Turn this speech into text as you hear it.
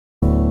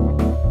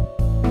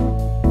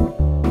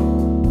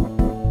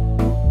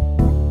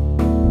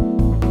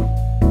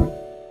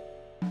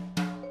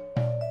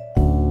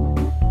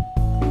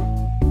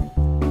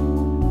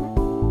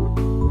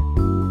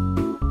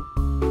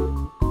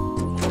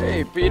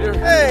Peter.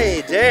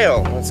 Hey,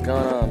 Dale. What's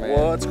going on, man?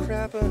 What's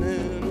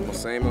crappin'? Well,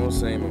 same old,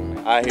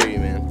 man. I hear you,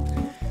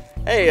 man.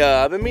 Hey,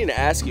 I've been meaning to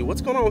ask you, what's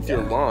going on with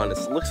your lawn?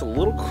 It looks a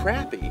little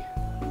crappy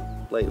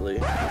lately.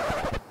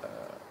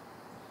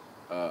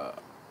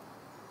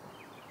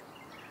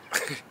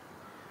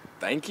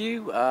 Thank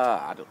you.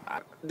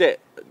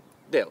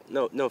 Dale,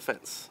 no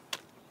offense.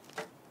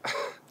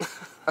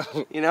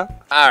 You know?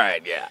 All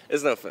right, yeah.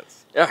 It's no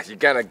offense. Yeah, you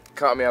kind of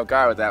caught me off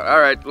guard with that.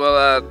 All right,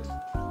 well,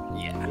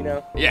 Yeah. You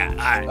know? yeah, all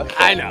right. Okay.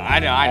 I know.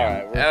 All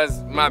right, That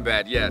was my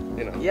bad, yeah.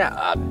 You know. Yeah,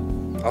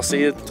 I'll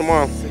see you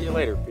tomorrow. see you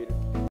later, Peter.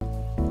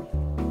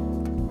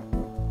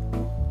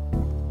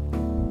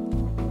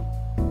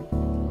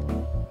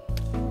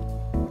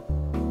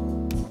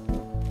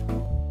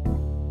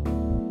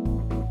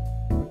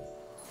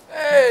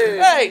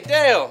 Hey,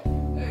 Dale.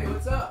 Hey,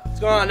 what's up? What's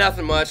going on?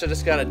 Nothing much. I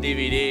just got a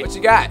DVD. What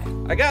you got?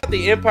 I got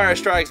The Empire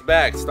Strikes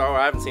Back. Star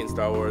Wars. I haven't seen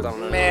Star Wars. I don't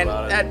know Man,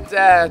 about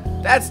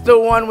it. that's the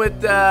one with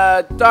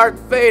Darth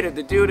Vader,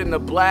 the dude in the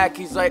black.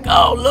 He's like,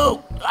 "Oh,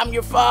 Luke, I'm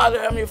your father.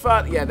 I'm your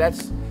father." Yeah,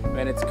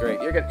 man, it's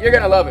great. You're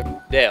gonna love it.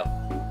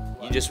 Dale,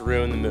 you just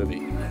ruined the movie.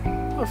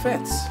 No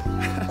offense.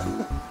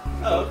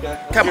 Oh, okay.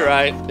 You're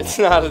right. It's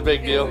not a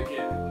big deal.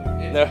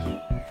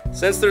 No.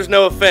 Since there's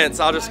no offense,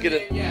 I'll just get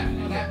it.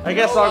 I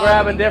guess I'll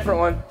grab a different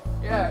one.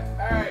 Yeah,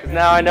 all right.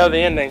 Now I know the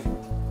ending.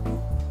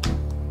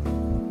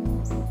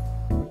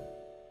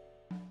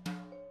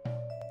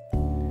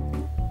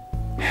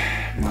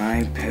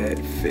 My pet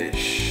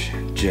fish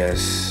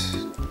just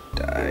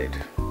died.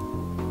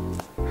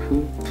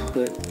 Who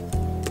put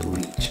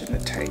bleach in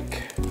the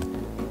tank?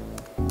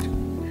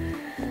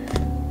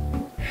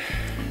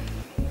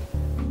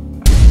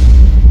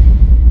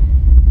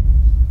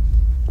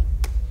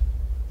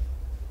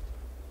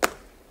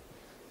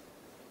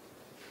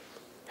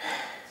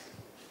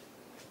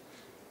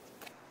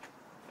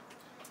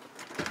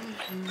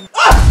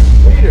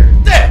 Peter!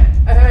 Dale!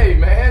 Hey,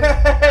 man.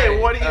 Hey,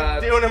 what are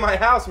you doing in my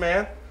house,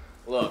 man?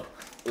 Look.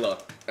 All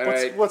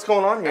right. What's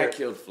going on I here?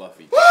 killed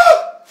Fluffy.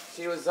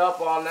 She was up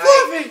all night.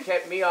 Fluffy!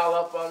 Kept me all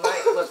up all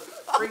night. Look,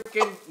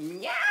 freaking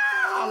meow.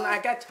 I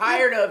got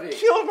tired of it.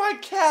 Killed my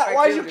cat. I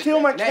Why'd you killed it. kill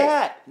my Hey,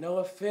 cat? No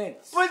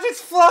offense. But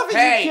it's Fluffy.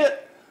 Hey. You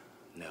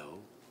No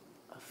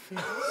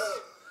offense.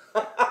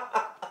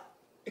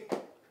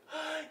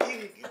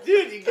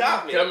 Dude, you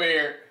got me. Come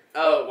here.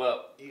 Oh,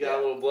 well, you got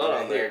a little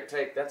blood on there.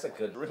 Take. That's a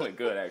good. Really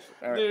good, actually.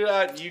 All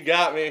right. Dude, you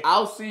got me.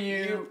 I'll see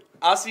you.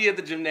 I'll see you at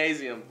the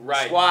gymnasium.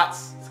 Right.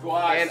 Squats.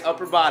 Squat. And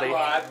upper body.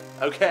 Squat.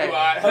 Okay.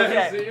 Squat.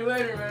 Okay. See you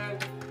later, man.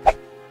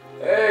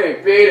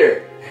 Hey,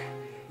 Peter.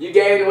 You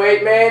gained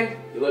weight, man?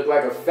 You look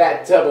like a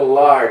fat tub of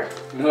lard.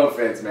 No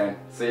offense, man.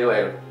 See you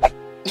later.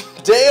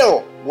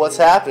 Dale! What's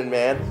happening,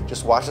 man?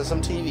 Just watching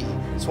some TV.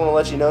 Just want to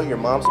let you know your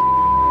mom's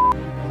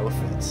no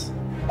offense.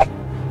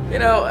 You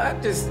know,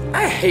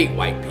 I hate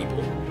white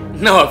people.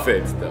 No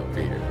offense, though,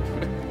 Peter.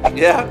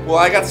 Yeah, well,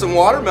 I got some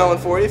watermelon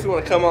for you if you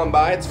want to come on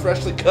by. It's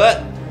freshly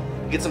cut.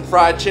 Get some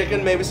fried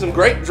chicken, maybe some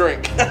grape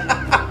drink.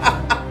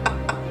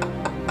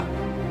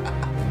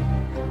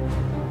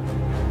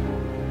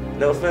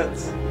 No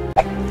offense.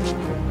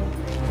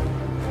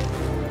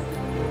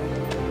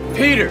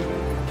 Peter!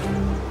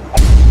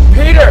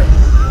 Peter!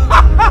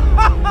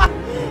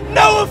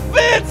 No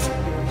offense!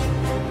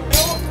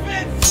 No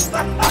offense!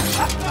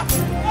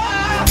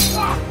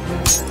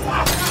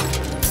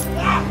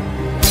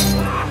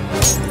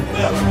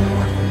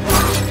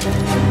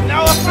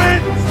 No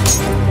offense!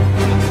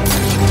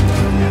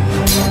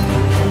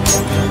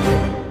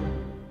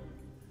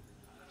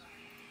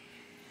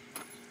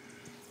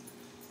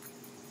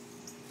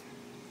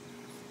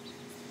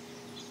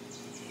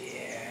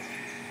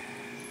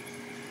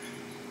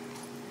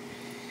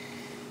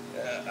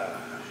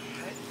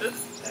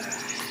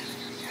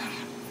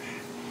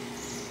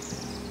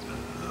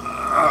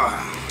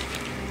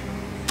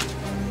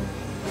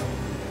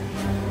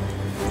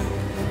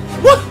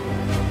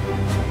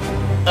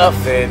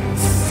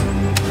 Offense.